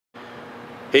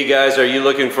Hey guys, are you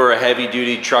looking for a heavy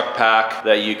duty truck pack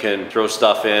that you can throw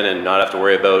stuff in and not have to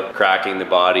worry about cracking the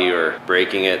body or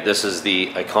breaking it? This is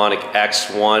the Iconic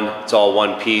X1. It's all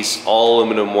one piece, all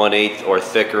aluminum 1/8 or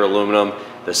thicker aluminum.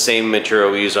 The same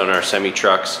material we use on our semi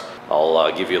trucks. I'll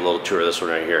give you a little tour of this one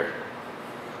right here.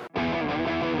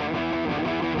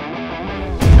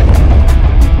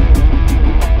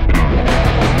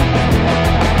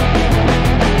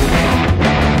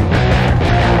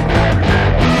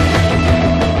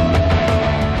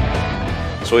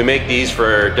 So we make these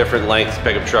for different length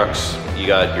pickup trucks. You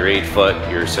got your 8 foot,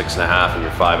 your 6.5, and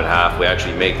your 5.5. We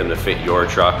actually make them to fit your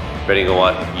truck. Depending on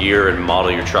what year and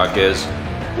model your truck is,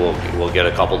 we'll get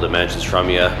a couple dimensions from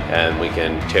you and we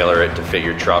can tailor it to fit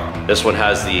your truck. This one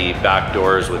has the back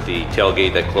doors with the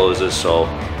tailgate that closes, so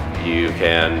you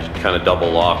can kind of double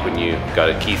lock when you got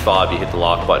a key fob. You hit the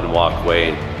lock button, walk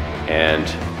away, and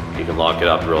you can lock it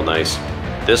up real nice.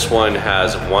 This one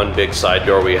has one big side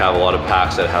door. We have a lot of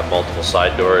packs that have multiple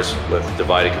side doors with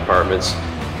divided compartments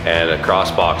and a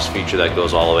crossbox feature that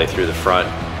goes all the way through the front.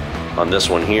 On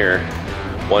this one here,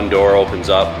 one door opens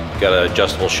up, got an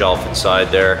adjustable shelf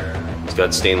inside there. It's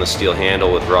got stainless steel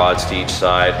handle with rods to each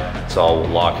side. It's all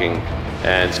locking.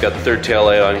 And it's got the third tail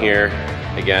light on here.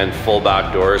 Again, full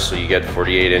back doors, so you get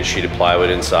 48-inch sheet of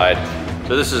plywood inside.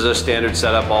 So this is a standard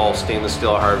setup, all stainless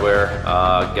steel hardware,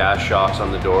 gas shocks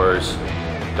on the doors,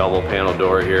 double panel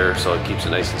door here, so it keeps it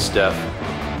nice and stiff.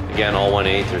 Again, all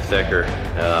 1/8 or thicker.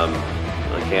 I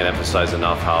can't emphasize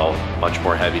enough how much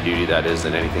more heavy duty that is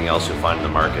than anything else you'll find in the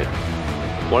market.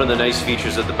 One of the nice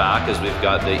features at the back is we've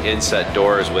got the inset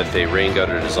doors with a rain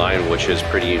gutter design, which is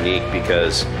pretty unique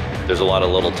because there's a lot of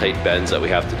little tight bends that we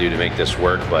have to do to make this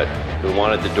work, but we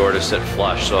wanted the door to sit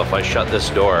flush. So if I shut this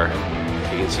door,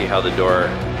 you can see how the door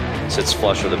sits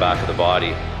flush with the back of the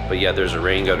body. But yet there's a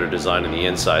rain gutter design on the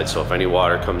inside, so if any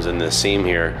water comes in this seam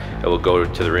here, it will go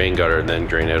to the rain gutter and then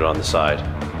drain out on the side.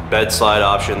 Bed slide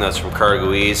option, that's from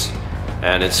Cargo Ease,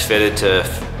 and it's fitted to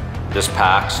this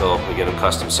pack, so we get them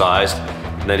custom sized.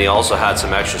 And then he also had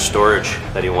some extra storage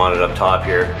that he wanted up top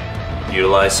here.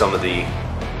 Utilize some of the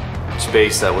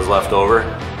space that was left over.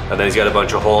 And then he's got a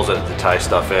bunch of holes to tie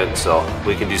stuff in, so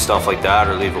we can do stuff like that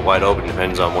or leave it wide open,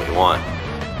 depends on what you want.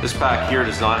 This pack here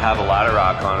does not have a ladder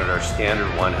rack on it. Our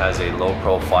standard one has a low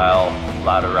profile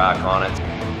ladder rack on it.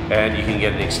 And you can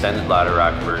get an extended ladder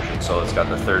rack version. So it's got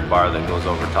the third bar that goes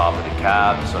over top of the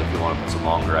cab. So if you want to put some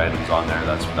longer items on there,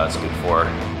 that's what that's good for.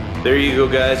 There you go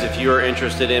guys. If you are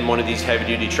interested in one of these heavy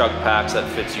duty truck packs that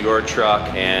fits your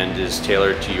truck and is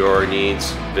tailored to your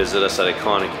needs, visit us at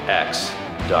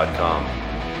iconicx.com.